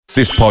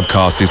This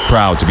podcast is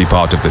proud to be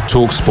part of the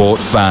TalkSport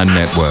Fan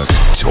Network.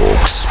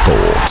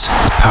 TalkSport.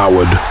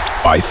 Powered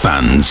by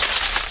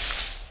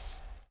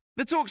fans.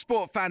 The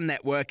TalkSport Fan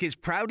Network is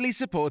proudly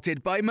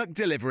supported by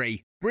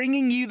McDelivery,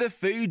 bringing you the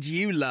food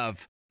you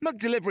love.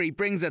 McDelivery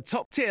brings a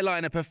top-tier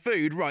lineup of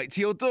food right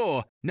to your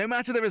door. No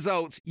matter the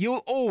result,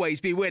 you'll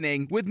always be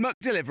winning with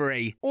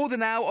McDelivery. Order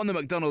now on the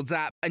McDonald's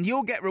app and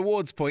you'll get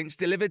rewards points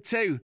delivered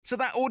too. So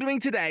that ordering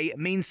today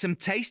means some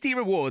tasty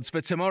rewards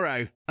for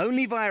tomorrow.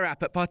 Only via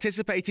app at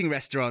participating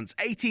restaurants.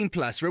 18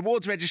 plus.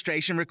 Rewards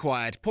registration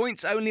required.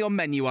 Points only on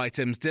menu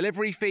items.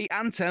 Delivery fee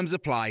and terms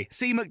apply.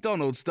 See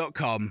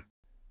mcdonalds.com.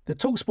 The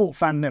TalkSport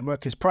Fan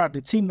Network is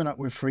proudly teaming up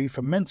with Free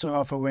for Mental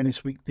Health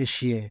Awareness Week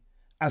this year.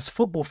 As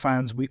football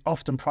fans, we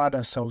often pride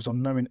ourselves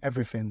on knowing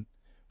everything,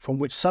 from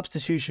which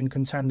substitution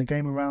can turn the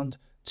game around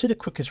to the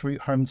quickest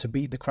route home to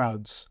beat the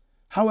crowds.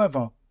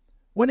 However,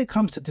 when it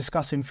comes to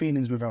discussing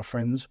feelings with our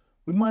friends,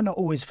 we might not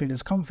always feel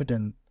as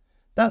confident.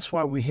 That's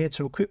why we're here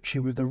to equip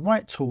you with the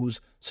right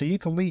tools so you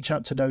can reach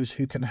out to those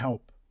who can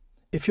help.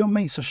 If your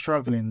mates are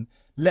struggling,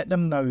 let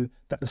them know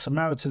that the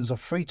Samaritans are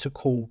free to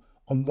call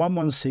on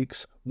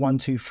 116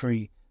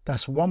 123.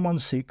 That's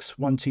 116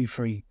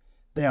 123.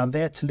 They are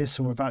there to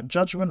listen without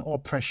judgment or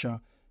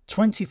pressure,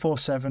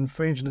 24/7,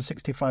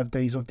 365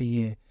 days of the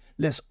year.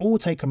 Let's all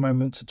take a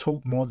moment to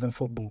talk more than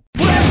football.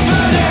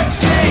 Brentford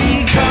FC,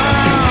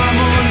 come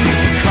on,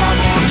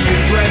 you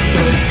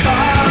Brentford,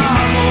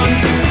 come on,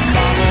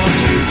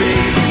 you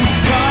Bees,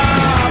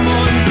 come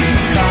on,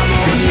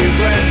 you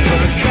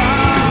Brentford,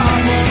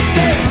 come on,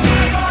 say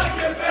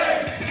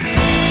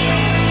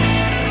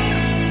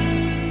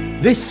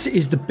This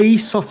is the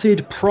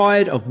Beesotted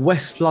Pride of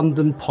West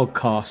London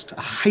podcast,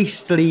 a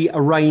hastily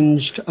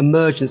arranged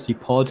emergency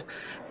pod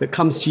that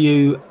comes to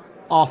you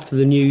after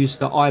the news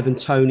that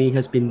Toney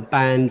has been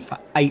banned for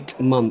 8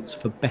 months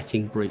for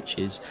betting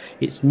breaches.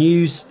 It's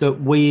news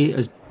that we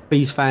as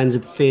Bees fans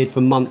have feared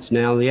for months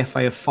now. The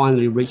FA have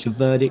finally reached a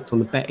verdict on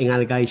the betting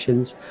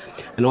allegations,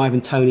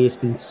 and Toney has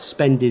been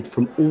suspended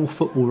from all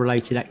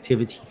football-related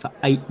activity for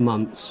 8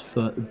 months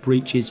for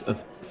breaches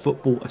of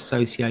Football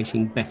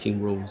Association betting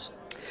rules.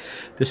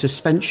 The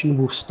suspension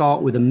will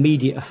start with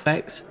immediate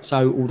effect.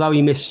 So although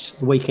he missed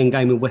the weekend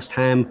game with West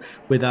Ham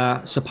with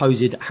a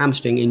supposed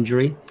hamstring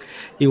injury,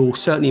 he will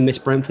certainly miss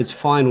Brentford's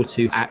final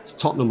 2 at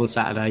Tottenham on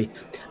Saturday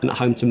and at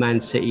home to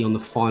Man City on the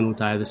final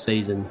day of the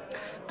season.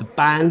 The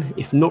ban,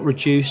 if not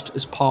reduced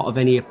as part of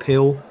any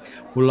appeal,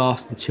 will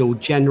last until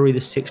January the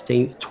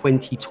 16th,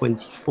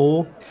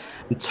 2024.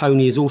 And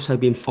Toney has also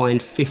been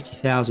fined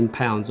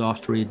 £50,000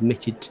 after he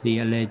admitted to the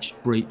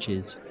alleged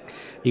breaches.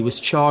 He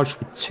was charged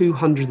with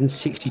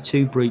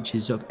 262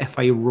 breaches of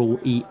FA Rule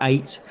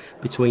E8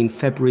 between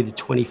February the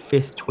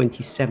 25th,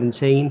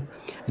 2017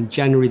 and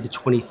January the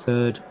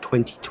 23rd,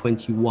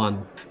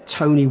 2021.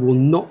 Toney will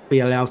not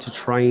be allowed to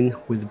train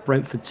with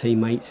Brentford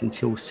teammates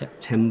until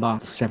September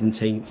the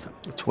 17th,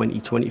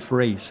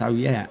 2023. So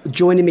yeah,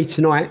 joining me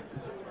tonight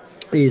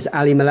is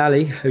Ali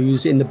Malali,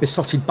 who's in the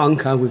Beesotted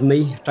bunker with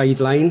me, Dave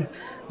Lane.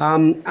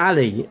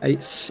 Ali,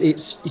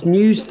 it's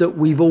news that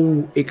we've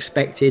all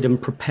expected and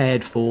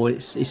prepared for.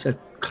 It's a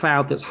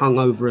cloud that's hung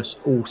over us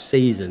all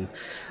season.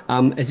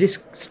 Has this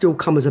still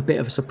come as a bit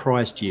of a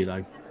surprise to you,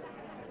 though?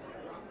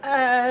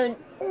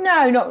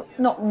 No,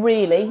 not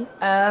really.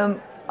 On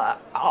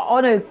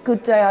a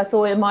good day, I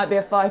thought it might be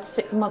a 5 to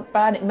 6 month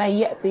ban. It may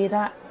yet be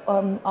that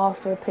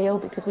after appeal,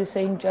 because we've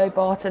seen Joe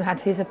Barton had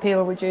his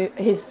appeal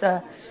his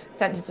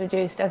sentence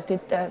reduced, as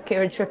did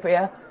Kieran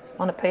Trippier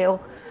on appeal.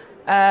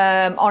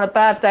 On a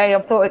bad day,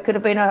 I thought it could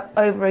have been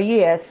over a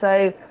year.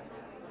 So,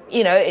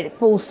 it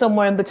falls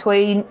somewhere in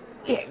between.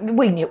 Yeah,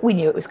 we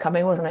knew it was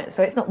coming, wasn't it?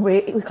 So it's not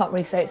really, we can't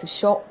really say it's a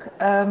shock.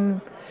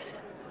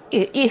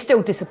 You're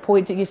still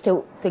disappointed. You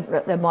still think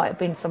that there might have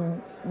been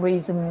some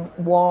reason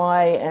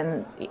why,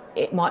 and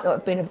it might not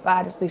have been as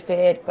bad as we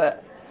feared.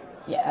 But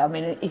yeah, I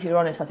mean, if you're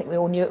honest, I think we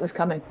all knew it was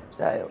coming.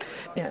 So,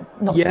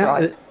 not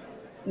surprised.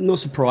 Not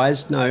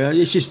surprised, no.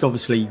 It's just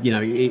obviously,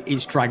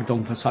 it's dragged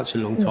on for such a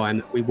long time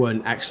that we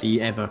weren't actually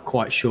ever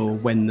quite sure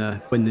when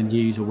the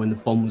news or when the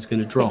bomb was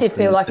going to drop. It did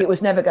feel like it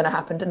was never going to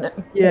happen, didn't it?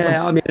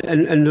 Yeah, I mean,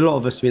 and a lot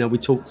of us, we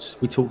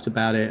talked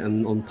about it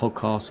on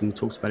podcasts, and we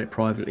talked about it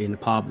privately in the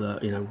pub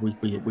that,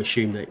 we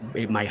assume that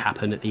it may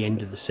happen at the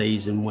end of the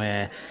season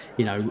where,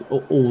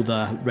 all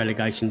the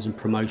relegations and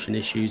promotion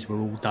issues were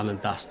all done and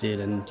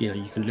dusted, and,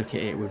 you can look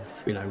at it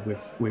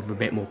with a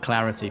bit more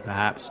clarity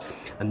perhaps,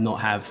 and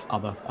not have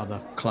other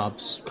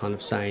clubs kind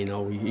of saying,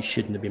 oh, he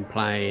shouldn't have been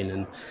playing,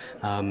 and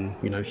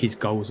his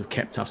goals have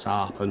kept us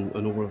up, and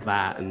all of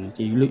that. And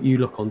you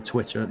look on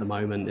Twitter at the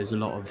moment, there's a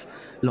lot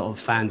of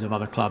fans of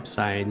other clubs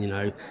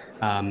saying,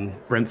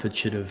 Brentford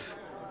should have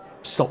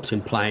stopped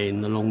him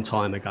playing a long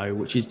time ago,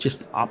 which is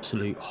just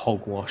absolute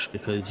hogwash,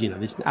 because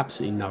there's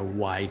absolutely no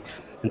way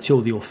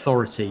until the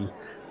authority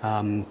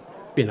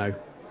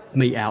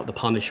mete out the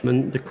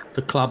punishment,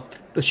 the club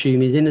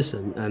assume he's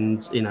innocent,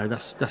 and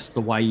that's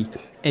the way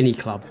any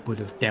club would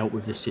have dealt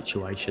with this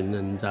situation.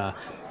 And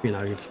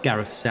if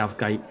Gareth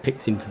Southgate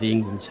picks him for the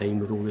England team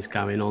with all this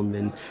going on,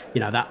 then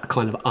that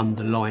kind of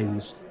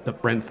underlines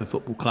that Brentford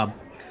Football Club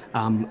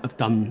have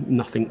done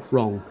nothing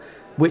wrong,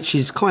 which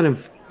is kind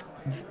of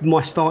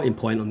my starting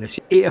point on this.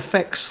 It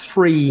affects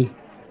three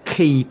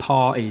key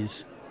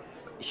parties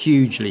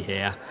hugely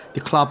here: the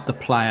club, the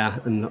player,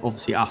 and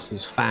obviously us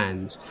as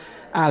fans.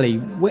 Ali,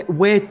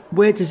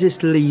 where does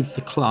this leave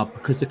the club?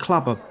 Because the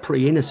club are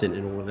pretty innocent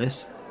in all of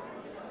this.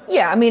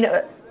 Yeah, I mean,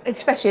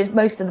 especially as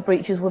most of the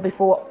breaches were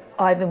before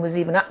Ivan was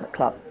even at the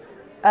club.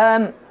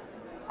 I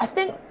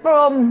think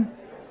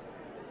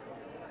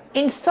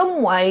in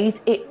some ways,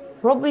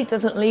 it probably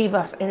doesn't leave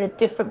us in a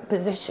different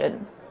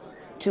position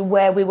to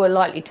where we were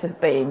likely to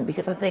have been,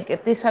 because I think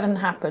if this hadn't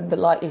happened, the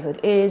likelihood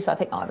is, I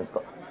think Ivan's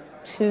got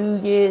 2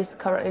 years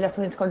currently left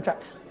on his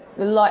contract,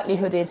 the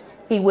likelihood is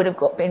he would have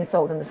been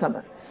sold in the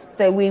summer.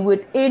 So we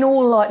would, in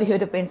all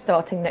likelihood, have been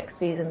starting next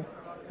season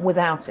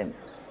without him.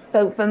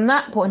 So from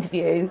that point of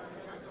view,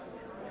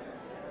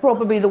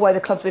 probably the way the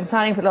club's been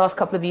planning for the last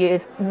couple of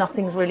years,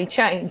 nothing's really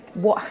changed.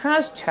 What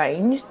has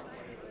changed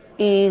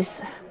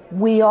is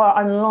we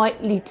are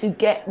unlikely to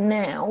get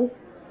now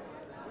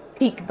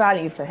peak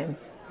value for him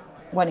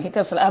when he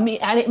does. I mean,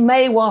 and it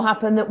may well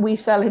happen that we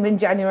sell him in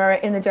January.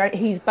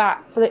 He's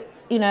back for the,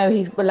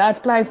 he's allowed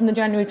to play from the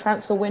January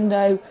transfer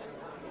window.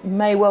 It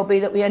may well be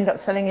that we end up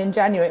selling in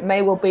January. It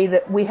may well be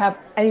that we have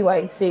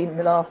anyway seen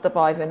the last of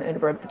Ivan in a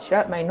Brentford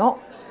shirt. May not.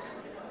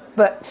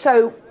 But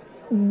so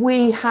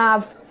we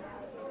have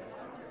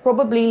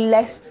probably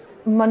less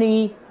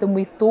money than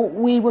we thought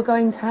we were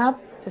going to have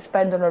to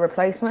spend on a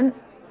replacement.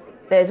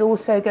 There's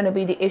also going to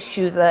be the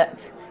issue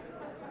that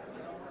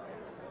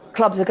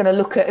clubs are going to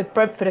look at, if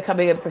Brentford are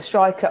coming in for a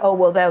striker, oh,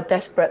 well, they're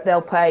desperate,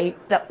 they'll pay.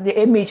 That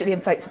immediately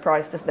inflates the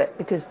price, doesn't it?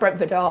 Because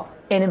Brentford are,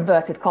 in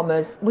inverted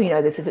commas, we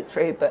know this isn't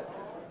true, but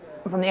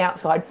from the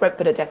outside,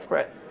 Brentford are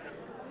desperate.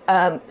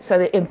 So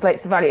it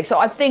inflates the value. So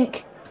I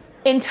think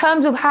in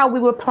terms of how we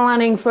were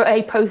planning for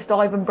a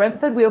post-Ivan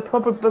Brentford, we were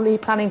probably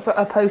planning for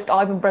a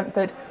post-Ivan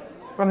Brentford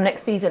from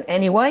next season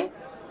anyway.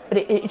 But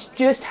it's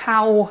just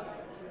how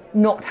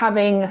not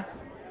having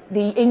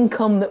the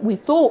income that we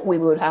thought we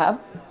would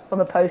have from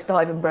a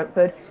post-Ivan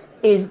Brentford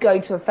is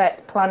going to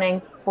affect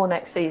planning for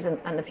next season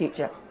and the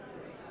future.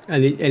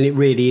 And it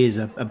really is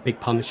a big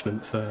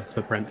punishment for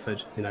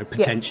Brentford,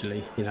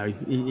 potentially. Yeah.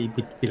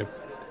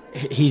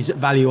 His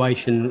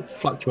valuation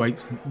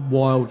fluctuates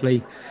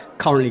wildly.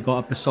 Currently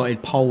got a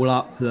Beesotted poll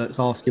up that's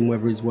asking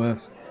whether he's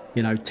worth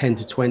 10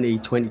 to 20,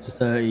 20 to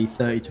 30,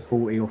 30 to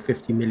 40 or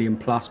 50 million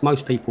plus.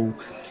 Most people,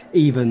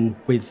 even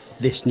with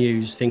this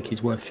news, think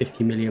he's worth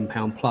 50 million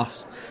pound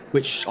plus,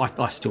 which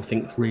I still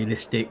think is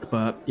realistic.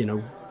 But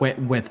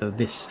whether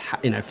this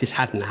if this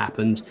hadn't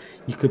happened,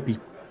 you could be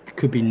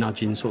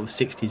nudging sort of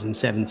 60s and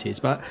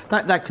 70s, but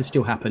that could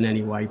still happen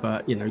anyway.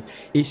 But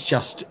it's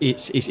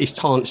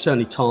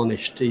certainly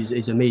tarnished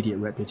his immediate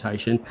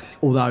reputation,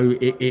 although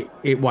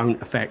it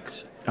won't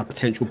affect a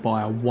potential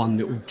buyer one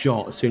little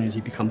jot as soon as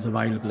he becomes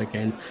available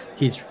again.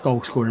 His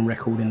goal scoring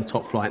record in the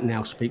top flight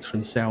now speaks for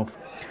himself,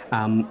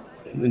 and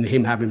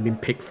him having been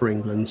picked for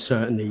England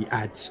certainly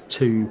adds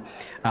to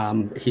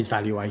his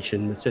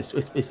valuation.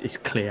 It's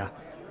clear.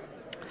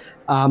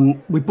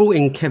 We brought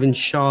in Kevin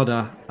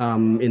Schade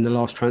in the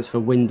last transfer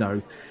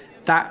window.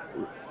 That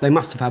they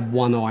must have had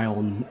one eye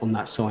on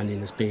that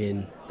signing as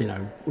being,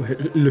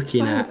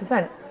 looking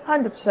 100%,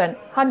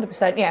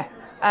 100%, yeah.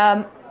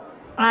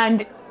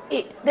 And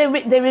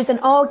there is an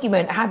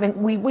argument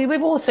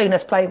we've all seen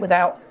us play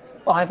without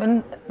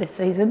Ivan this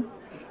season,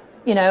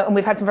 and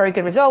we've had some very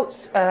good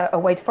results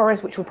away to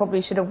Forest, which we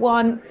probably should have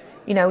won.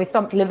 We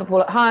thumped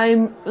Liverpool at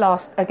home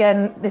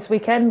this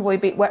weekend. We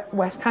beat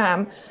West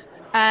Ham,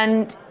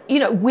 and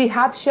we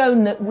have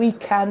shown that we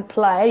can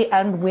play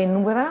and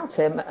win without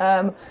him.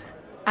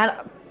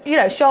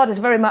 Schade is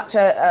very much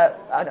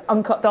an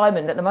uncut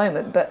diamond at the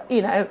moment, but,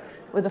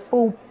 with a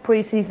full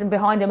pre-season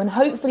behind him, and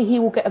hopefully he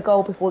will get a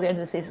goal before the end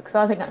of the season, because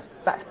I think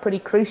that's pretty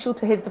crucial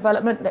to his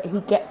development, that he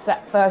gets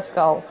that first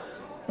goal.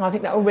 And I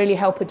think that will really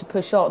help him to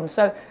push on.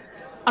 So,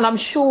 and I'm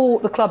sure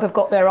the club have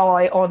got their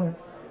eye on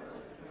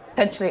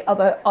potentially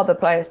other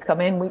players to come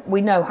in.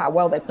 We know how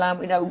well they plan.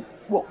 We know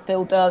what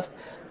Phil does.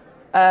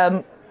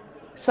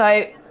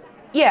 So,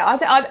 yeah, I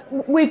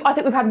think we've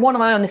had one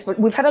eye on this.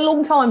 We've had a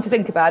long time to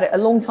think about it, a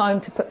long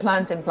time to put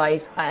plans in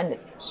place, and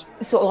it's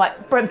sort of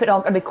like Brentford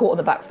aren't going to be caught on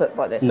the back foot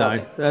by this.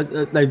 No,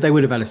 they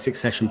would have had a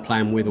succession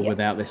plan with or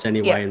without this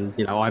anyway.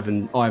 Yeah.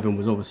 And Ivan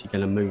was obviously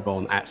going to move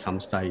on at some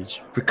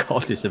stage,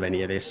 regardless of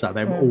any of this. So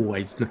they were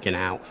always looking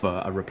out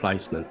for a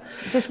replacement.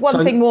 Just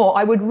one thing more,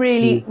 I would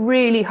really,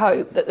 really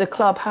hope that the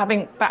club,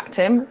 having backed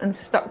him and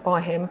stuck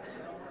by him,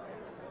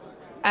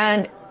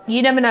 and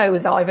you never know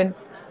with Ivan.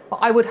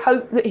 I would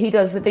hope that he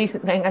does the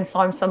decent thing and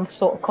signs some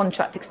sort of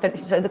contract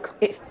extension so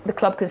the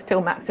club can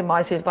still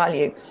maximise his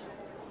value.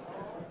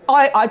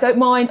 I don't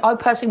mind. I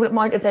personally wouldn't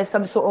mind if there's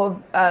some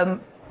sort of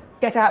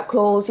get out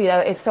clause.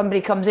 If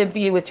somebody comes in for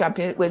you with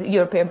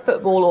European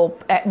football or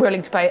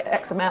willing to pay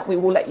X amount, we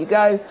will let you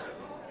go.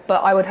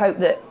 But I would hope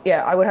that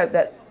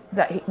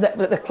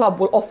the club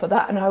will offer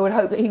that, and I would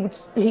hope that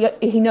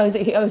he knows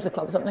that he owes the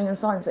club something and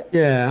signs it.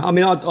 Yeah, I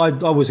mean, I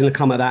was going to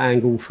come at that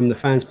angle from the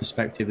fans'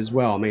 perspective as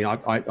well. I mean,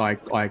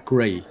 I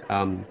agree.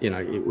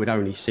 It would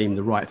only seem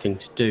the right thing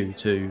to do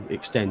to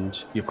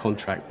extend your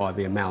contract by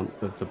the amount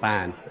of the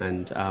ban,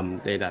 and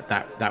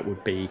that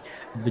would be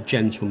the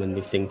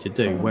gentlemanly thing to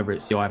do. Whether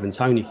it's the Ivan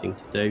Toney thing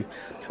to do,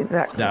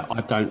 exactly. that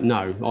I don't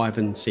know.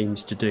 Ivan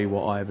seems to do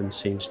what Ivan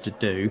seems to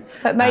do.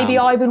 But maybe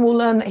Ivan will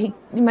learn that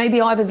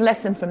maybe Ivan's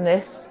lesson from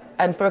this.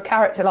 And for a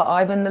character like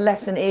Ivan, the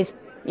lesson is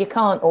you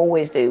can't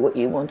always do what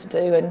you want to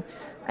do. And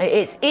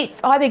I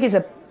think it's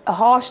a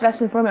harsh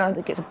lesson for him. And I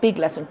think it's a big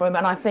lesson for him.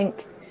 And I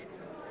think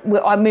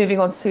I'm moving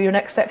on to your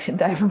next section,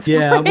 Dave. I'm sorry.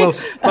 Yeah, well,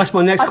 that's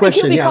my next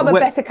question. I think he'll become a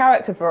better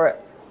character for it.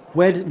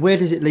 Where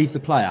does it leave the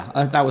player?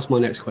 That was my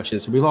next question.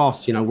 So we've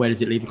asked, where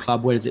does it leave the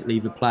club? Where does it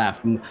leave the player?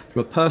 From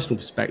a personal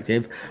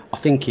perspective, I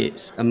think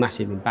it's a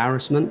massive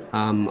embarrassment.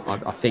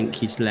 I think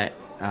he's let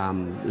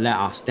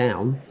us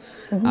down.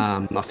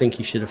 I think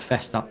he should have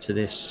fessed up to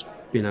this,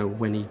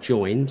 when he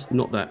joined.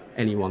 Not that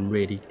anyone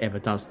really ever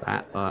does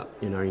that, but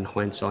in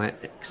hindsight,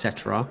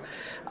 etc.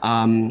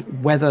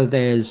 Whether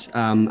there's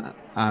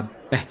a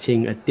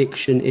betting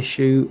addiction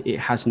issue, it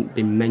hasn't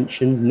been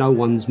mentioned. No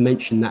one's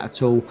mentioned that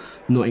at all,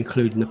 not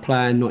including the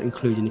player, not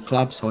including the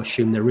club. So I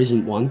assume there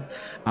isn't one.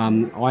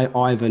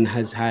 Ivan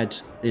has had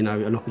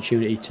an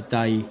opportunity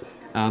today.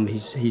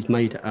 He's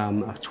made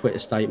a Twitter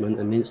statement,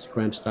 an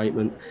Instagram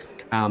statement.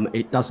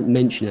 It doesn't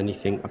mention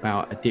anything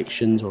about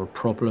addictions or a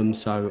problem,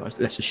 so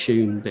let's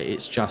assume that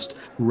it's just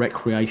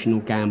recreational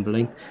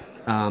gambling,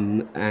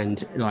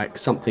 and like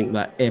something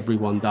that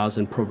everyone does,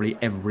 and probably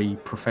every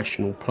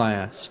professional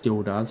player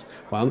still does.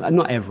 Well,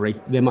 not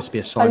every. There must be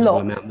a sizable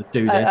amount that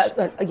do this.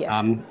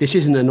 Yes. This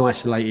isn't an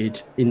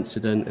isolated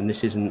incident, and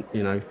this isn't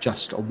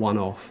just a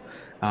one-off.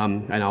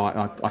 And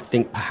I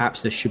think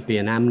perhaps there should be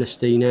an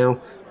amnesty now,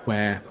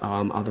 where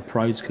other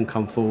pros can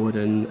come forward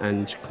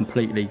and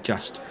completely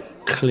just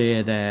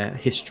clear their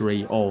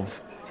history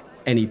of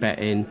any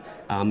betting.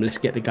 Let's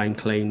get the game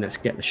clean. Let's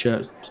get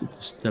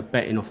the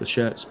betting off the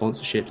shirt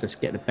sponsorships. Let's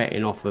get the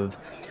betting off of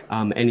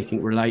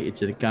anything related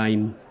to the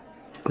game.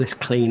 Let's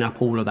clean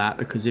up all of that,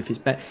 because if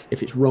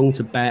it's wrong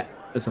to bet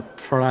as a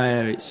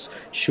player, it's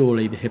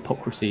surely the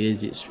hypocrisy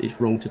is it's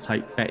wrong to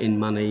take betting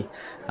money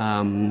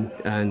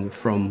and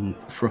from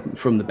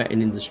the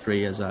betting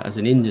industry as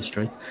an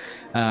industry.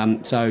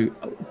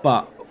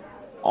 But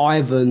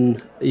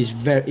Ivan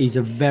he's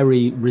a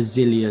very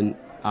resilient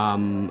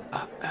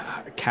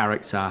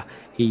character.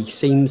 He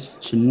seems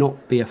to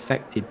not be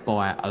affected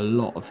by a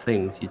lot of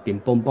things. He's been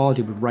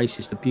bombarded with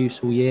racist abuse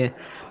all year.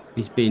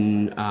 He's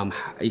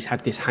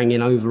had this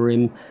hanging over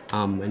him,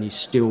 and he's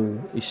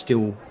still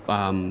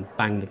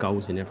bang the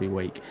goals in every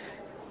week.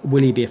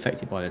 Will he be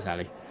affected by this,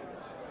 Ali?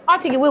 I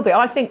think it will be.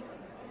 I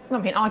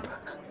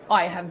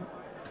have.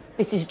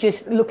 This is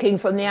just looking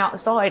from the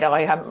outside.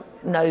 I have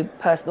no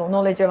personal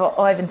knowledge of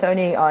Ivan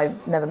Toney.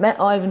 I've never met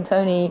Ivan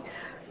Toney.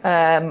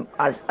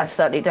 I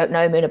certainly don't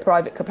know him in a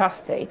private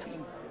capacity.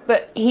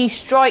 But he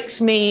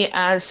strikes me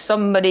as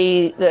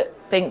somebody that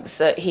thinks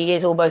that he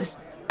is almost...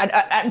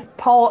 And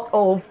part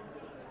of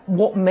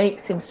what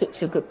makes him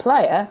such a good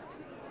player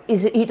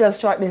is that he does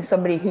strike me as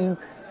somebody who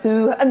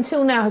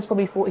until now has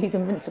probably thought he's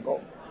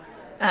invincible.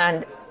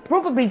 And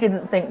probably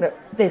didn't think that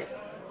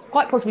this...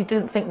 Quite possibly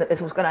didn't think that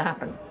this was going to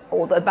happen,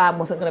 or the ban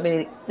wasn't going to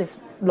be this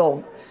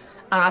long.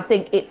 And I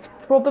think it's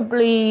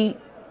probably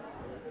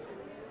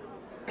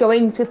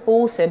going to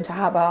force him to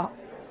have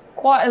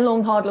quite a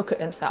long, hard look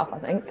at himself, I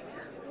think.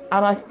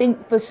 And I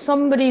think for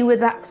somebody with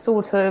that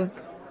sort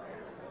of...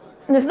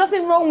 There's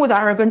nothing wrong with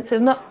arrogance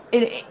in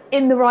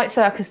the right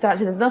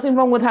circumstances. There's nothing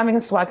wrong with having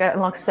a swagger.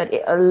 And like I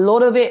said, a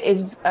lot of it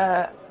is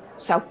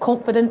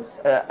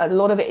self-confidence. A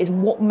lot of it is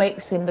what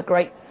makes him the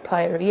great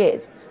player he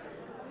is.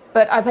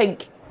 But I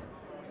think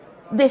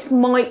this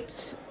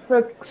might,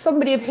 for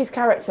somebody of his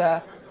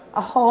character,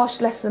 a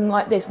harsh lesson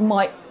like this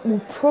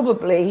will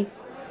probably,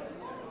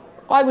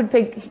 I would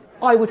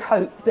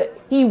hope that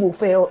he will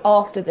feel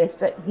after this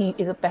that he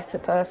is a better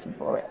person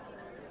for it.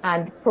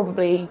 And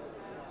probably,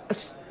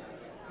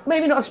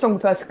 maybe not a strong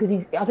person,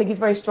 because I think he's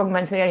very strong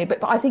mentally anyway,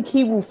 but I think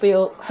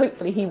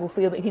hopefully he will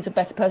feel that he's a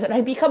better person, and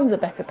he becomes a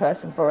better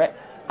person for it,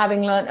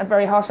 having learnt a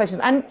very harsh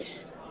lesson. And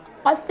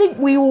I think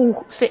we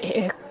all sit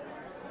here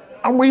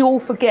and we all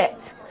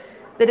forget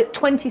that at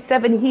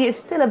 27, he is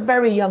still a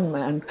very young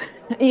man.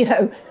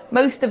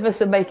 Most of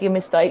us are making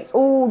mistakes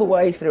all the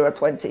way through our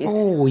 20s.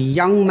 Oh,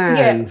 young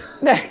man.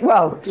 Yeah,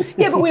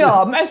 but we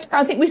are.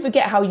 I think we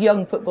forget how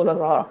young footballers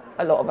are,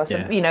 a lot of us.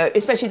 Yeah. And,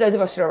 especially those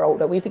of us who are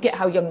older, we forget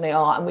how young they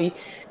are. And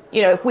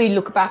if we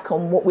look back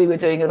on what we were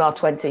doing in our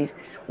 20s,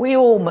 we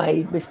all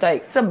made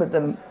mistakes, some of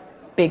them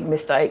big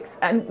mistakes.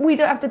 And we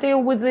don't have to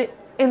deal with it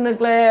in the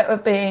glare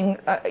of being,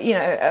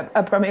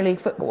 a Premier League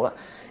footballer.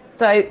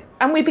 So,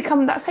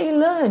 and that's how you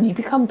learn. You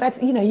become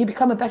better, you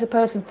become a better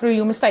person through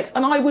your mistakes.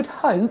 And I would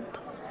hope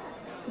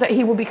that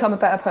he will become a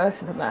better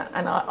person from that.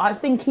 And I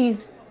think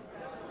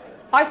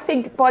I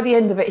think by the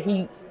end of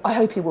it, I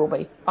hope he will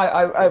be.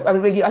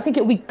 I think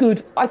it will be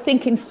good. I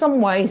think in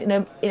some ways, in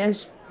a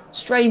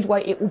strange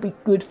way, it will be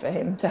good for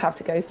him to have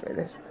to go through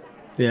this.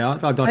 Yeah,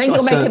 I think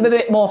it'll make him a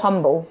bit more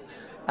humble.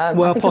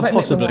 Well,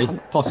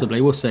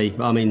 possibly. We'll see.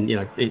 I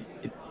mean,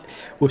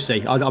 we'll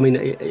see. I mean,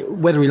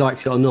 whether he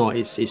likes it or not,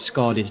 it's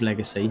scarred his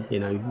legacy.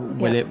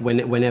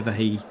 Whenever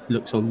he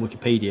looks on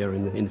Wikipedia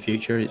in the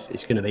future,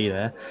 it's going to be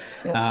there.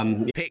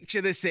 Yeah.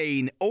 Picture the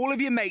scene. All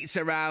of your mates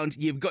around,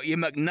 you've got your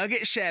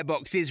McNugget share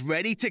boxes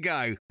ready to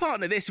go.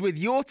 Partner this with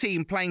your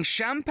team playing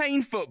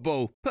champagne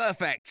football.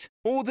 Perfect.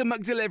 Order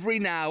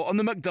McDelivery now on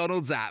the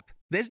McDonald's app.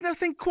 There's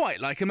nothing quite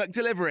like a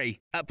McDelivery.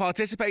 At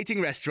participating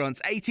restaurants,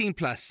 18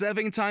 plus,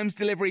 serving times,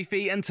 delivery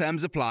fee and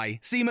terms apply.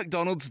 See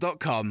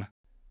mcdonalds.com.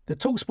 The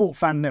TalkSport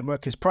Fan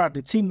Network is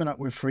proudly teaming up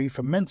with Free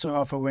for Mental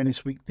Health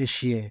Awareness Week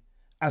this year.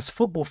 As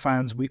football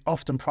fans, we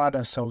often pride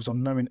ourselves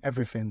on knowing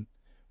everything,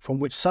 from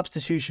which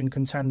substitution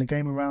can turn the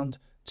game around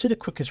to the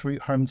quickest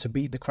route home to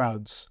beat the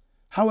crowds.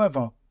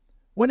 However,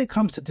 when it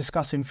comes to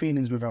discussing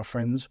feelings with our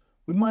friends,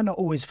 we might not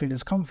always feel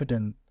as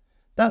confident.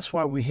 That's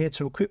why we're here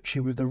to equip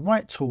you with the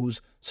right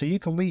tools so you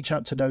can reach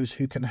out to those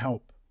who can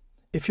help.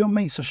 If your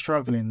mates are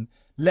struggling,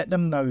 let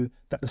them know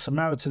that the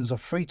Samaritans are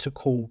free to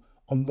call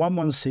on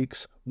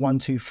 116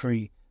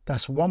 123.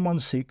 That's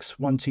 116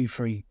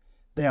 123.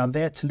 They are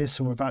there to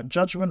listen without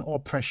judgment or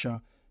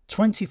pressure,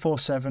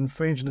 24/7,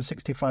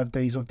 365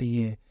 days of the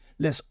year.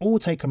 Let's all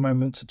take a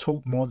moment to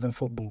talk more than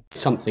football.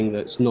 Something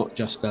that's not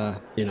just an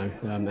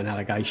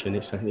allegation.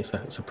 It's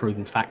a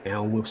proven fact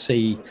now, and we'll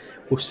see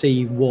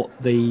what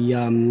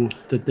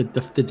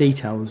the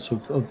details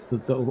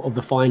of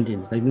the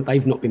findings.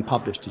 They've not been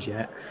published as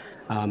yet.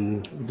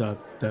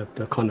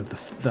 The kind of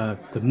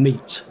the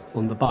meat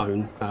on the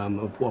bone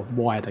of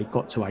why they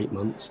got to 8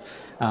 months.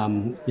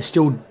 There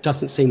still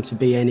doesn't seem to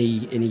be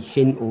any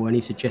hint or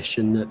any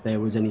suggestion that there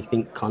was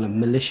anything kind of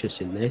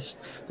malicious in this,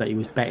 that he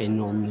was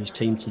betting on his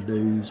team to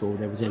lose, or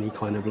there was any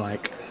kind of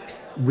like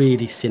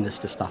really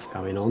sinister stuff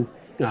going on.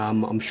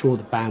 I'm sure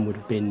the ban would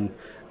have been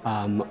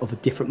of a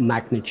different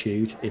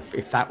magnitude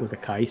if that were the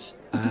case.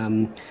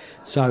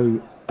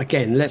 So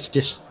again,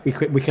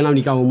 we can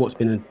only go on what's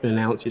been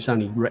announced. It's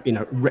only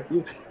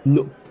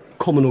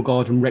communal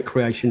garden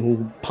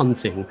recreational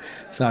punting.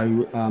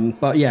 So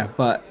but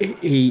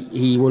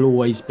he will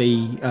always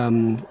be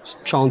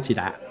chanted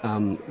at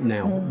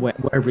now.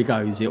 Wherever he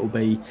goes, it will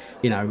be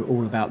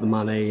all about the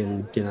money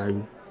and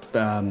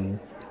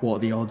what are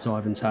the odds,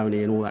 Ivan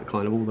Toney, and all that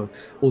kind of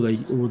all the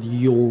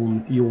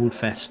yawn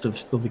fest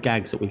of the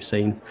gags that we've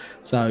seen.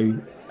 So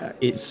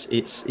he's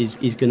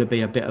going to be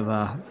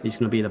he's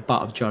going to be the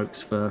butt of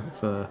jokes for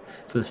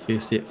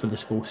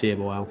this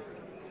foreseeable while.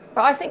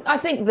 But I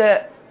think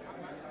that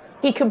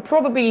he can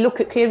probably look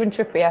at Kieran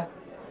Trippier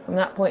from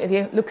that point of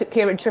view. Look at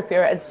Kieran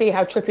Trippier and see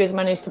how Trippier's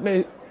managed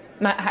to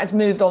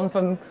moved on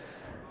from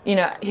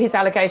his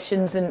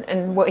allegations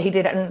and what he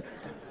did. And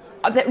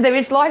there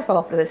is life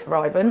after this for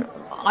Ivan.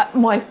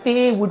 My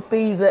fear would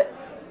be that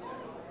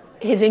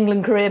his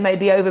England career may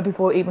be over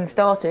before it even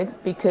started,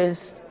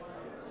 because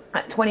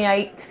at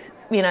 28,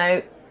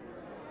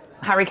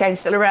 Harry Kane's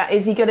still around.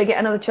 Is he going to get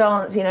another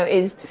chance?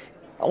 Is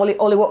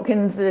Ollie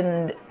Watkins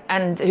and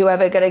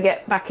whoever going to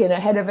get back in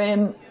ahead of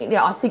him?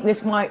 I think his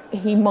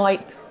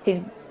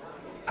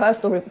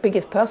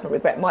biggest personal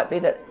regret might be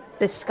that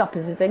this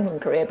scuppers his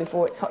England career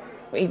before it's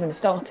even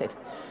started.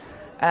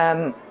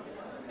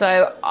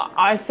 So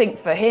I think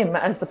for him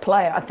as the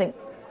player, I think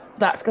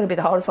that's going to be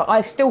the hardest part.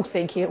 I still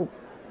think he'll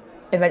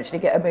eventually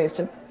get a move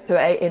to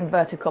a,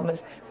 inverted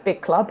commas,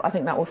 big club. I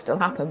think that will still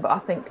happen, but I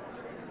think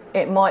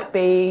it might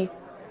be,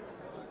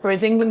 for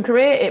his England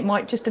career, it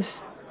might just have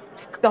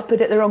scuppered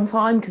at the wrong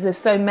time, because there's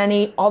so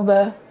many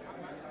other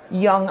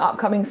young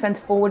upcoming centre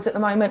forwards at the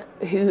moment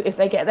who, if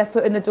they get their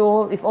foot in the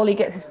door, if Ollie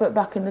gets his foot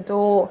back in the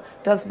door,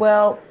 does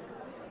well,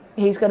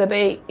 he's going to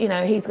be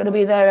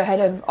there ahead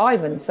of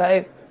Ivan.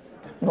 So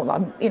not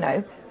that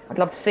I'd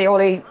love to see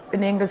Ollie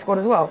in the England squad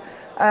as well.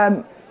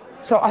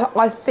 So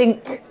I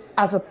think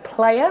as a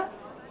player,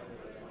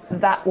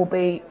 that will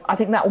be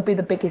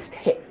the biggest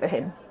hit for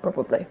him,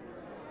 probably.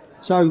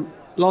 So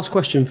last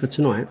question for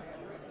tonight.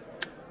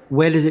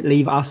 Where does it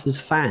leave us as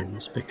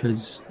fans?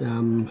 Because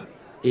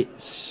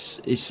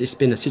it's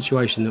been a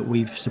situation that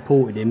we've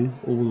supported him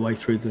all the way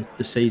through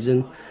the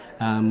season.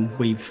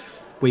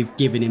 We've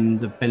given him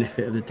the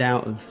benefit of the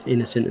doubt of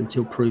innocent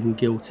until proven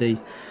guilty.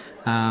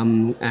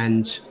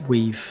 And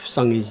we've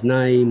sung his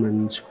name,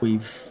 and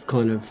we've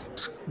fought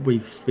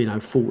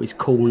his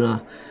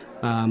corner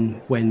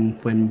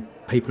when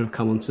people have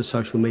come onto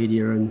social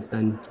media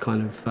and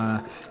kind of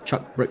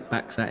chucked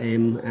brickbats at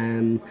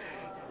him.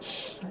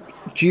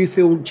 Do you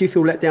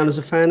feel let down as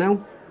a fan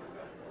now?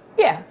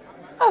 Yeah.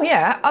 Oh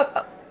yeah.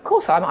 Of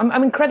course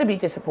I'm incredibly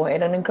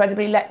disappointed and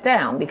incredibly let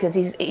down, because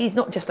he's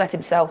not just let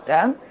himself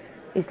down.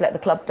 He's let the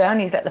club down.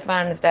 He's let the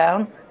fans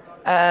down.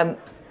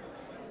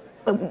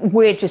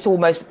 We're just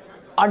almost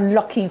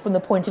unlucky from the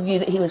point of view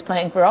that he was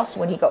playing for us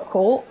when he got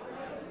caught.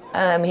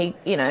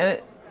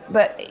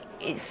 But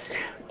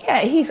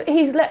yeah, he's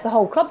let the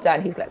whole club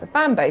down. He's let the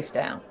fan base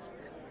down.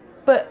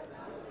 But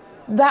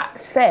that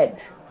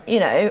said,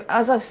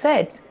 as I've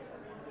said,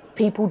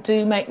 people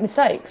do make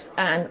mistakes,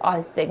 and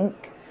I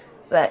think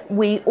that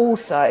we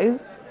also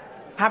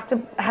have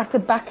to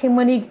back him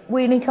when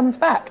he comes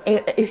back,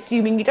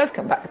 assuming he does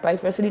come back to play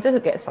for us and he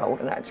doesn't get sold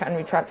in that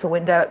January transfer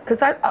window.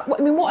 Because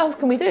what else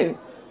can we do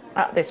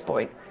at this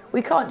point?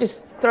 We can't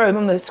just throw him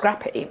on the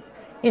scrap heap.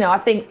 I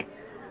think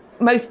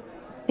most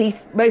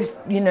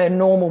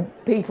normal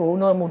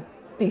people,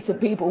 decent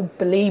people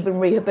believe in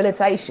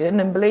rehabilitation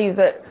and believe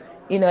that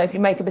if you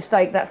make a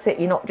mistake, that's it.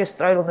 You're not just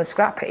thrown on the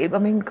scrap heap. I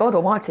mean, God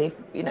Almighty,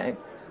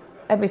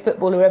 every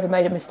footballer who ever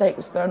made a mistake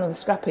was thrown on the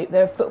scrap heap.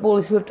 There are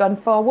footballers who have done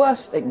far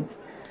worse things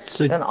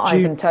than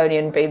Ivan Toney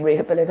and been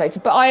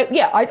rehabilitated. But I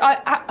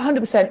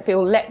 100%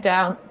 feel let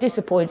down,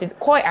 disappointed,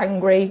 quite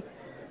angry,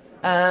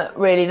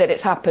 really, that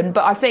it's happened.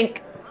 But I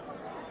think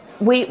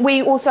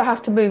we also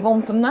have to move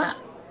on from that,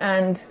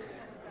 and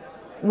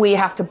we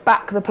have to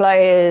back the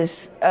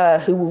players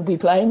who will be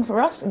playing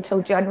for us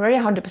until January,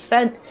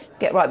 100%,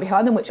 get right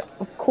behind them, which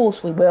of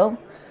course we will.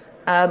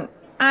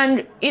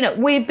 And,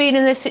 we've been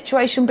in this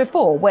situation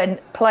before when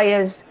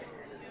players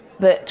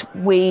that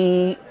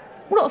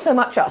not so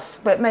much us,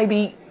 but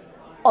maybe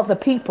other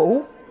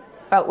people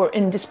felt were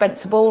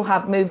indispensable,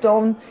 have moved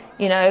on.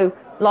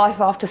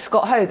 Life after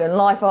Scott Hogan,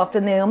 life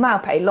after Neil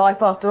Maupay,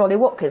 life after Ollie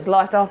Watkins,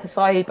 life after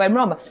Saeed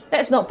Benrahma.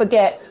 Let's not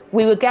forget,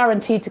 we were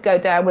guaranteed to go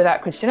down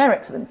without Christian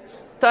Eriksen.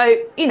 So,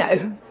 I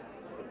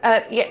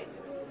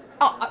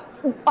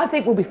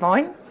think we'll be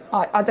fine.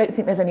 I don't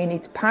think there's any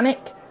need to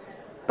panic.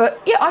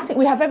 But yeah, I think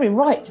we have every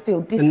right to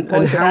feel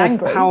disappointed and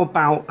angry. How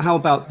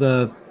about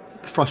the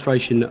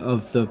frustration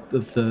of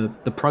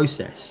the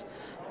process?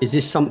 Is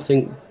this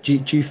something?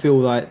 Do you feel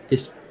like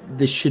this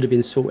should have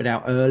been sorted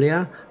out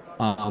earlier,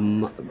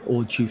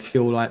 or do you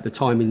feel like the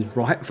timing's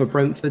right for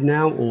Brentford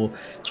now, or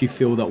do you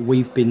feel that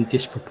we've been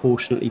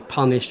disproportionately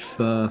punished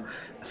for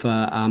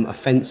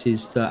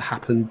offences that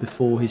happened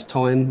before his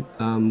time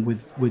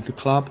with the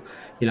club?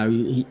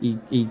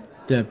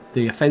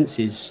 The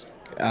offences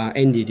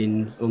ended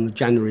on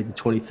January the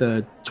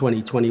 23rd,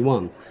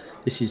 2021.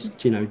 This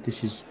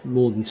is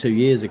more than 2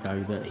 years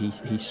ago that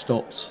he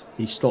stopped.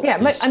 Yeah,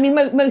 this.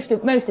 most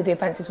of the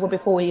offences were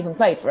before he even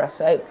played for us.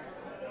 So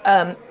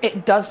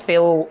it does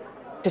feel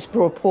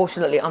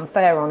disproportionately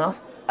unfair on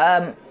us.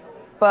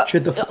 But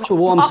should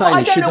what I'm saying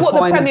I is, don't know what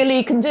the Premier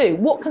League can do.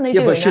 What can they do?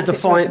 Yeah, but should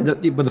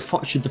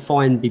the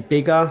fine be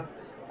bigger,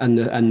 and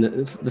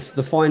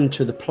the fine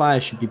to the player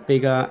should be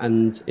bigger,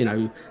 and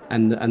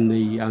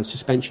the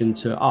suspension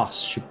to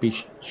us should be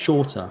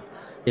shorter.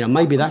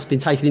 Maybe that's been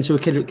taken into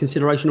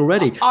consideration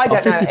already. I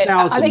don't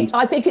know.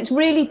 I think it's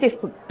really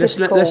difficult. Let's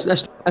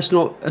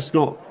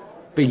not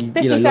be.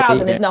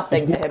 50,000 is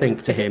nothing to him.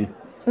 To him.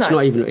 No. It's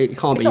not even. It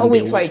can't be not a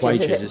week's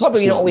wages. Is it?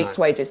 Probably not a week's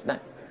wages. No.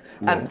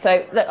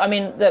 So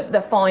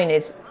the fine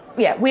is,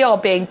 we are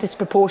being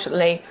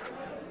disproportionately,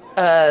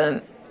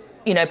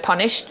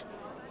 punished,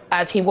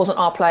 as he wasn't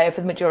our player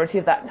for the majority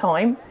of that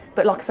time.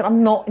 But like I said,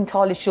 I'm not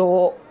entirely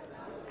sure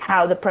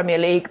how the Premier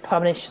League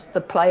punished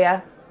the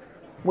player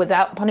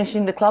without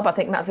punishing the club. I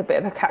think that's a bit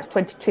of a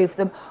catch-22 for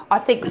them. I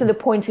think from the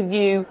point of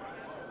view,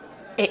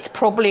 it's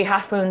probably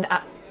happened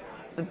at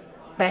the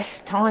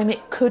best time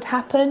it could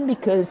happen,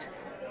 because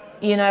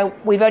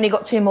we've only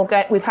got 2 more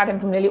games. We've had him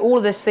from nearly all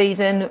of this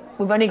season.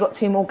 We've only got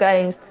 2 more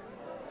games.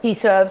 He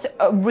served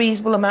a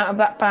reasonable amount of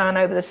that ban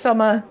over the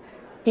summer.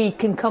 He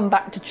can come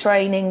back to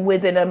training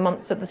within a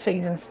month of the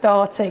season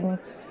starting.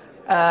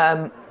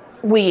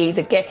 We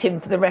either get him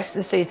for the rest of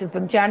the season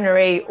from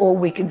January, or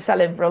we can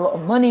sell him for a lot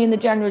of money in the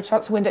January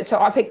transfer window. So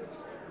I think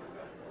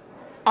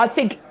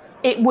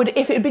it would,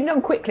 if it had been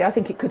done quickly, I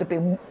think it could have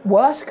been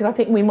worse, because I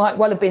think we might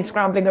well have been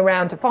scrambling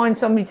around to find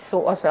somebody to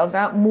sort ourselves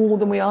out more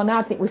than we are now.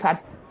 I think we've had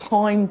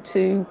time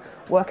to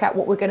work out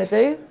what we're going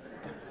to do.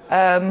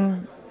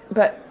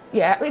 But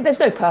yeah, there's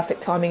no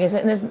perfect timing, is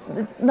it? And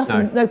there's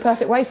nothing, no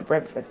perfect way for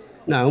Brentford.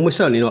 No, and we're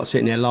certainly not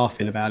sitting there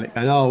laughing about it,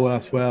 going, "Oh well,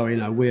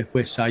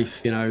 we're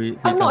safe." Not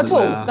at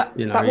all.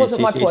 That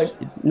wasn't my point.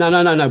 No.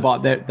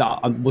 But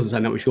I wasn't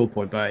saying that was your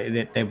point, but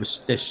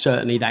there's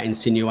certainly that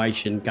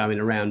insinuation going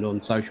around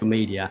on social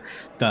media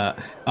that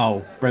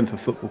Brentford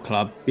Football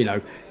Club,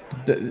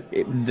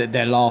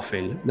 they're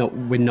laughing. No,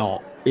 we're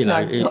not.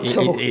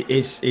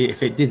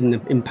 If it didn't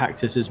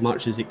impact us as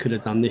much as it could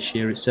have done this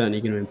year, it's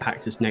certainly going to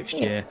impact us next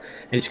year,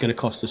 and it's going to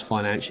cost us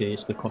financially.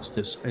 It's going to cost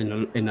us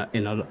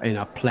in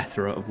a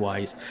plethora of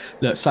ways.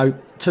 Look, so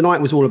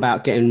tonight was all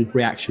about getting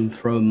reaction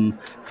from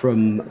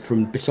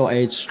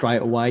Beesotted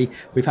straight away.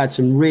 We've had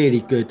some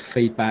really good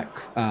feedback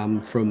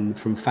from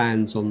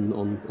fans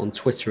on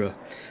Twitter.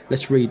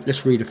 Let's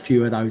read a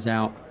few of those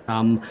out.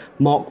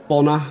 Mark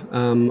Bonner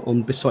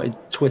on Beesotted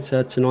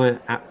Twitter tonight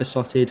at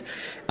Beesotted.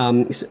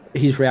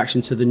 His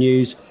reaction to the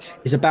news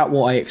is about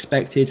what I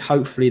expected.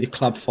 Hopefully the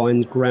club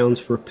finds grounds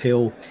for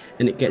appeal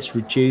and it gets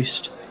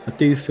reduced. I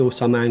do feel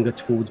some anger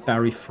towards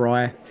Barry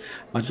Fry.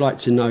 I'd like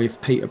to know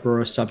if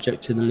Peterborough are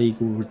subject to the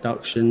legal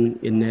reduction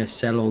in their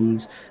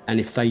sell-ons, and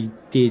if they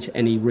did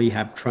any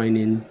rehab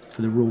training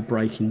for the rule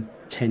breaking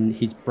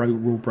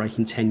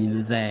rule-breaking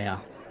tenure there?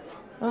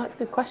 Well, that's a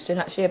good question,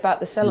 actually, about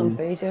the sell-on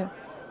fees. Yeah,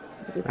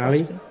 that's a good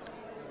Ali? question.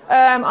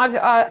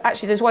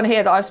 Actually, there's one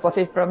here that I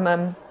spotted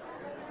from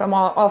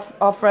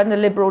our friend, the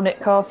Liberal Nick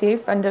Carthew,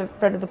 friend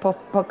of the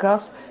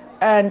podcast,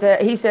 and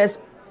he says,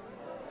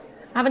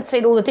 I haven't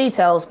seen all the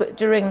details, but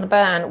during the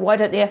ban, why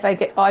don't the FA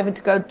get Ivan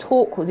to go and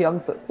talk with young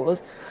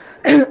footballers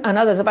and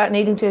others about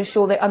needing to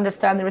ensure they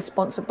understand the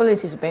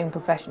responsibilities of being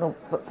professional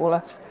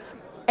footballers?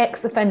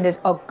 Ex-offenders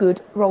are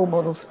good role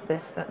models for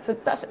this.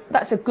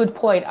 That's a good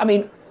point. I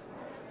mean,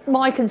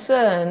 my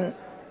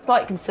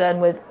slight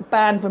concern with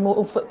ban from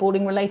all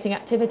footballing relating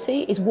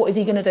activity is, what is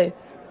he going to do?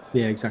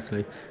 Yeah,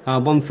 exactly.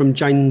 One from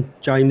James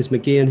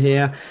McGeehan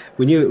here.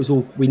 We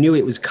knew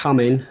it was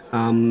coming,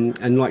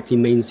 and likely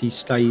means he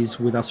stays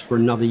with us for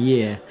another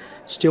year.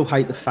 Still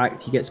hate the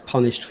fact he gets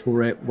punished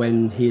for it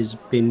when he has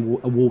been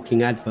a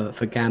walking advert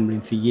for gambling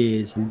for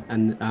years,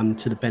 and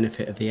to the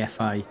benefit of the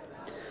FA.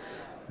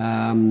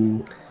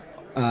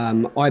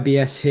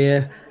 IBS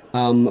here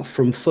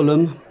from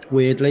Fulham.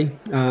 Weirdly,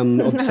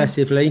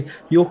 obsessively,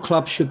 your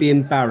club should be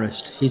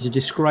embarrassed. He's a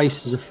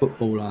disgrace as a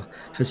footballer,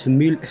 has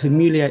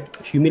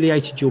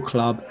humiliated your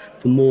club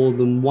for more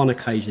than one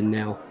occasion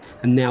now.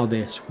 And now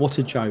this. What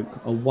a joke.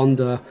 I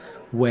wonder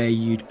where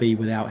you'd be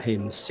without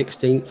him.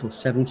 16th or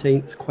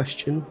 17th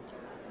question?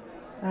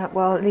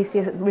 Well, at least he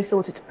hasn't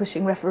resorted to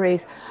pushing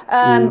referees.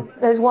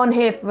 There's one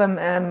here from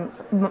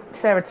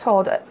Sarah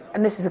Todd,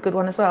 and this is a good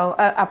one as well,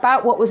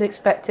 about what was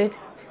expected.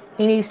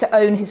 He needs to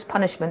own his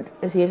punishment,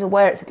 as he is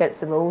aware it's against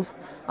the rules.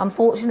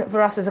 Unfortunate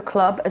for us as a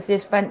club, as the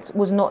offence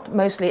was not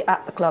mostly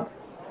at the club.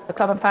 The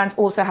club and fans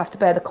also have to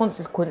bear the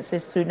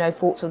consequences through no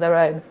faults of their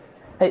own.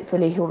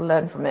 Hopefully he'll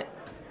learn from it.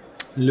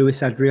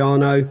 Luis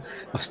Adriano,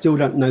 I still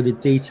don't know the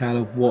detail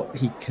of what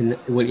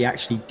he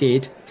actually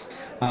did.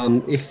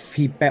 If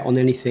he bet on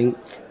anything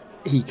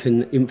he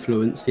can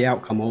influence the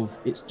outcome of,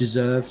 it's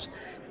deserved.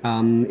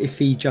 If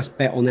he just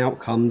bet on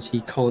outcomes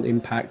he can't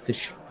impact, there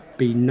should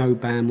be no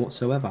ban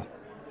whatsoever.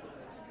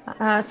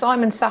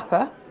 Simon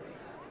Sapper,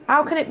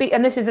 how can it be,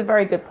 and this is a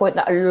very good point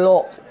that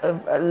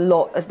a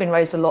lot has been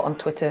raised a lot on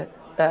Twitter.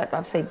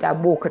 I've seen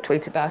Dan Walker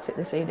tweet about it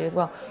this evening as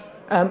well.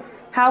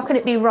 How can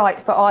it be right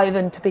for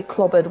Ivan to be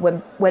clobbered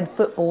when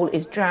football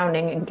is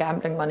drowning in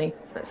gambling money?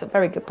 That's a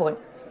very good point.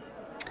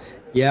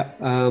 Yeah,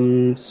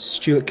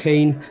 Stuart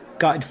Keane,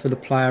 gutted for the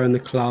player and the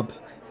club.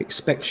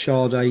 Expect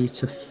Sade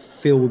to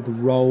fill the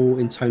role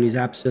in Toney's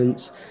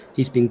absence.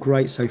 He's been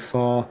great so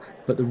far,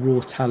 but the raw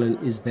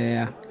talent is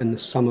there, and the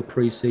summer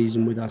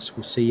pre-season with us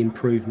will see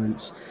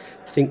improvements.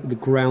 I think the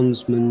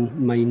groundsman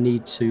may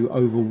need to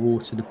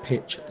overwater the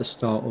pitch at the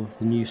start of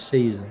the new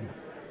season.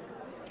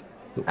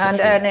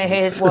 And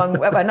here's one,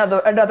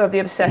 another of the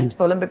obsessed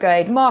Fulham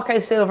brigade. Marco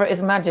Silva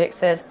is magic,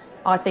 says,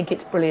 I think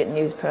it's brilliant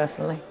news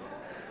personally.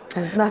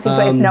 There's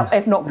nothing but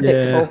if not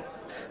predictable. Yeah.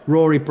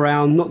 Rory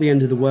Brown, not the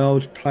end of the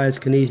world. Players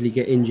can easily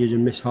get injured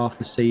and miss half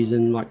the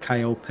season, like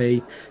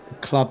KLP. The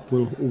club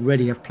will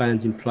already have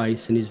plans in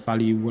place and his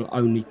value will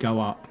only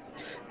go up.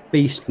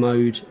 Beast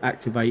mode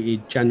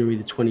activated January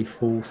the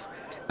 24th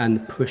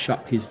and push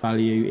up his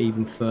value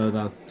even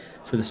further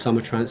for the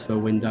summer transfer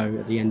window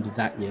at the end of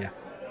that year.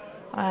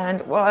 And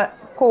what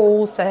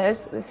Paul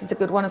says, this is a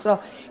good one as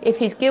well, if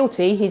he's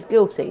guilty, he's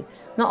guilty.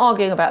 Not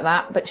arguing about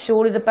that, but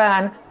surely the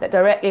ban that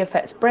directly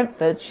affects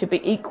Brentford should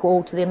be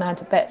equal to the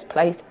amount of bets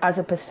placed as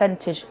a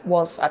percentage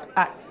was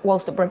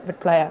a Brentford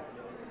player.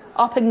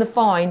 Upping the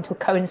fine to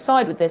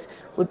coincide with this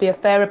would be a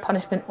fairer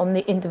punishment on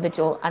the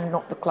individual and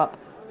not the club.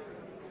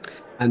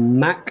 And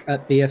Mac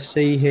at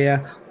BFC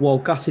here, while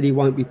gutted he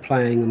won't be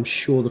playing, I'm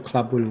sure the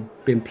club will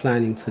have been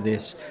planning for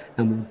this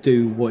and will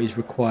do what is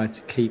required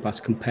to keep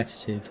us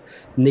competitive.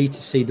 Need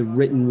to see the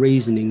written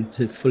reasoning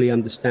to fully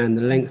understand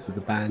the length of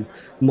the ban.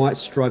 Might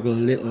struggle a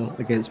little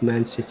against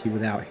Man City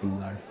without him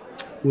though.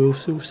 We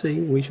shall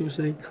see.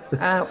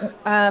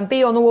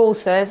 Bee on the Wall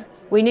says,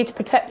 we need to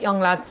protect young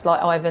lads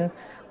like Ivan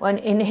when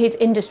in his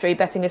industry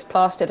betting is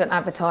plastered and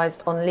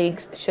advertised on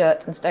leagues,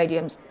 shirts and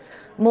stadiums.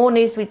 More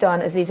needs to be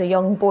done as these are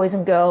young boys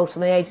and girls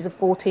from the ages of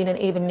 14 and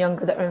even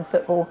younger that are in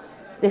football.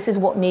 This is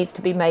what needs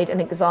to be made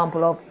an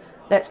example of.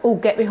 Let's all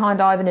get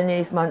behind Ivan in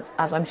these months,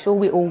 as I'm sure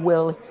we all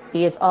will.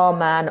 He is our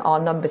man, our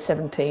number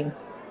 17.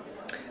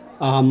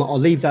 I'll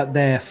leave that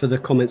there for the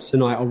comments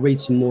tonight. I'll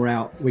read some more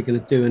out. We're going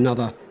to do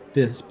another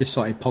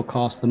Beesotted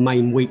podcast, the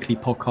main weekly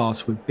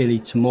podcast with Billy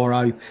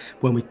tomorrow,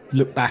 when we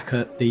look back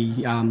at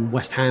the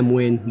West Ham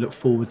win, look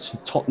forward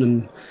to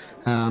Tottenham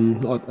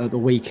at the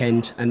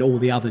weekend and all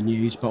the other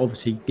news, but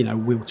obviously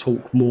we'll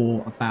talk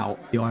more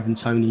about the Ivan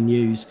Toney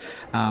news.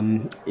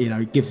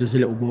 It gives us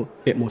a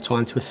bit more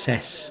time to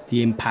assess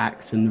the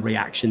impact and the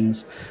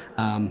reactions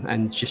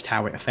and just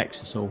how it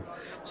affects us all.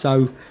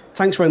 So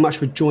thanks very much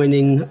for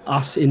joining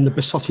us in the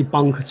Beesotted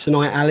bunker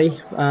tonight,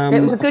 Ali.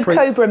 It was a good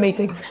Cobra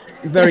meeting.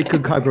 Very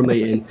good Cobra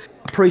meeting.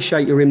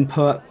 Appreciate your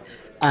input.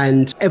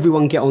 And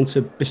everyone get onto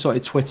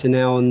Beesotted Twitter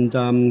now and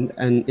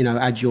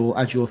add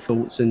your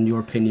thoughts and your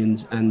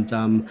opinions.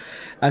 And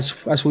as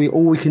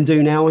all we can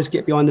do now is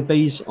get behind the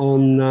Bees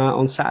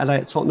on Saturday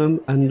at Tottenham,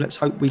 and let's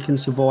hope we can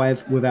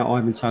survive without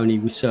Ivan Toney.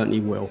 We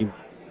certainly will.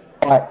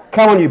 Right,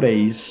 come on, you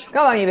Bees.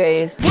 Go on, you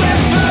Bees.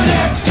 Brentford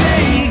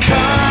FC,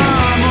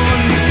 come on,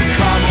 you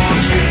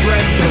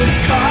Brentford,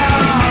 come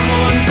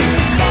on, you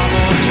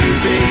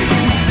Bees,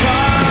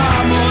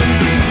 come on,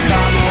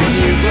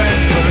 you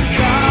Brentford,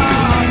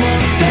 come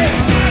on, say,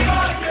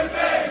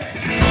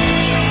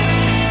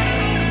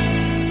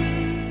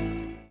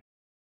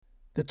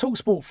 The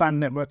TalkSport Fan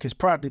Network is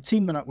proudly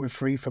teaming up with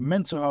Free for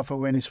Mental Health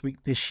Awareness Week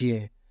this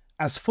year.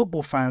 As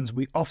football fans,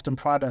 we often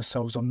pride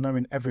ourselves on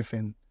knowing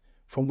everything,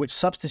 from which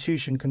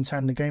substitution can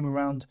turn the game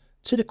around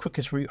to the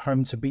quickest route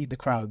home to beat the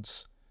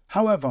crowds.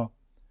 However,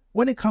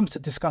 when it comes to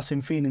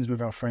discussing feelings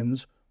with our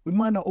friends, we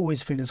might not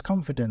always feel as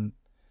confident.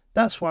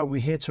 That's why we're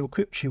here to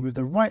equip you with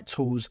the right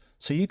tools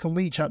so you can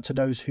reach out to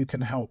those who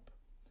can help.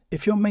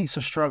 If your mates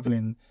are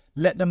struggling,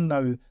 let them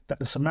know that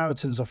the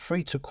Samaritans are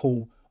free to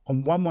call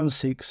on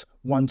 116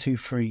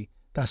 123.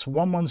 That's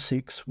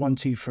 116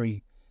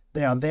 123.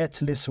 They are there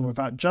to listen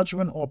without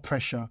judgment or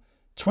pressure,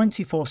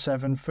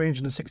 24/7,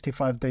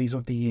 365 days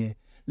of the year.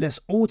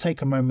 Let's all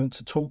take a moment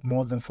to talk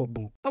more than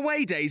football.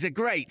 Away days are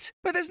great,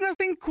 but there's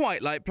nothing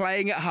quite like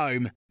playing at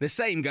home. The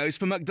same goes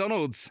for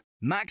McDonald's.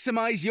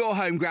 Maximise your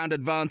home ground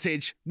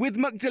advantage with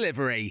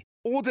McDelivery.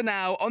 Order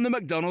now on the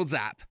McDonald's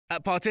app.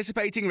 At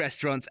participating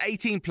restaurants,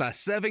 18 plus,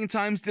 serving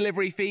times,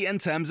 delivery fee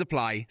and terms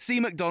apply. See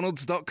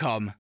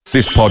mcdonalds.com.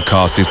 This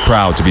podcast is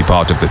proud to be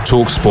part of the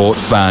TalkSport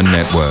Fan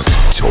Network.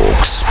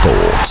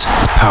 TalkSport.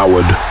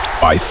 Powered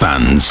by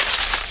fans.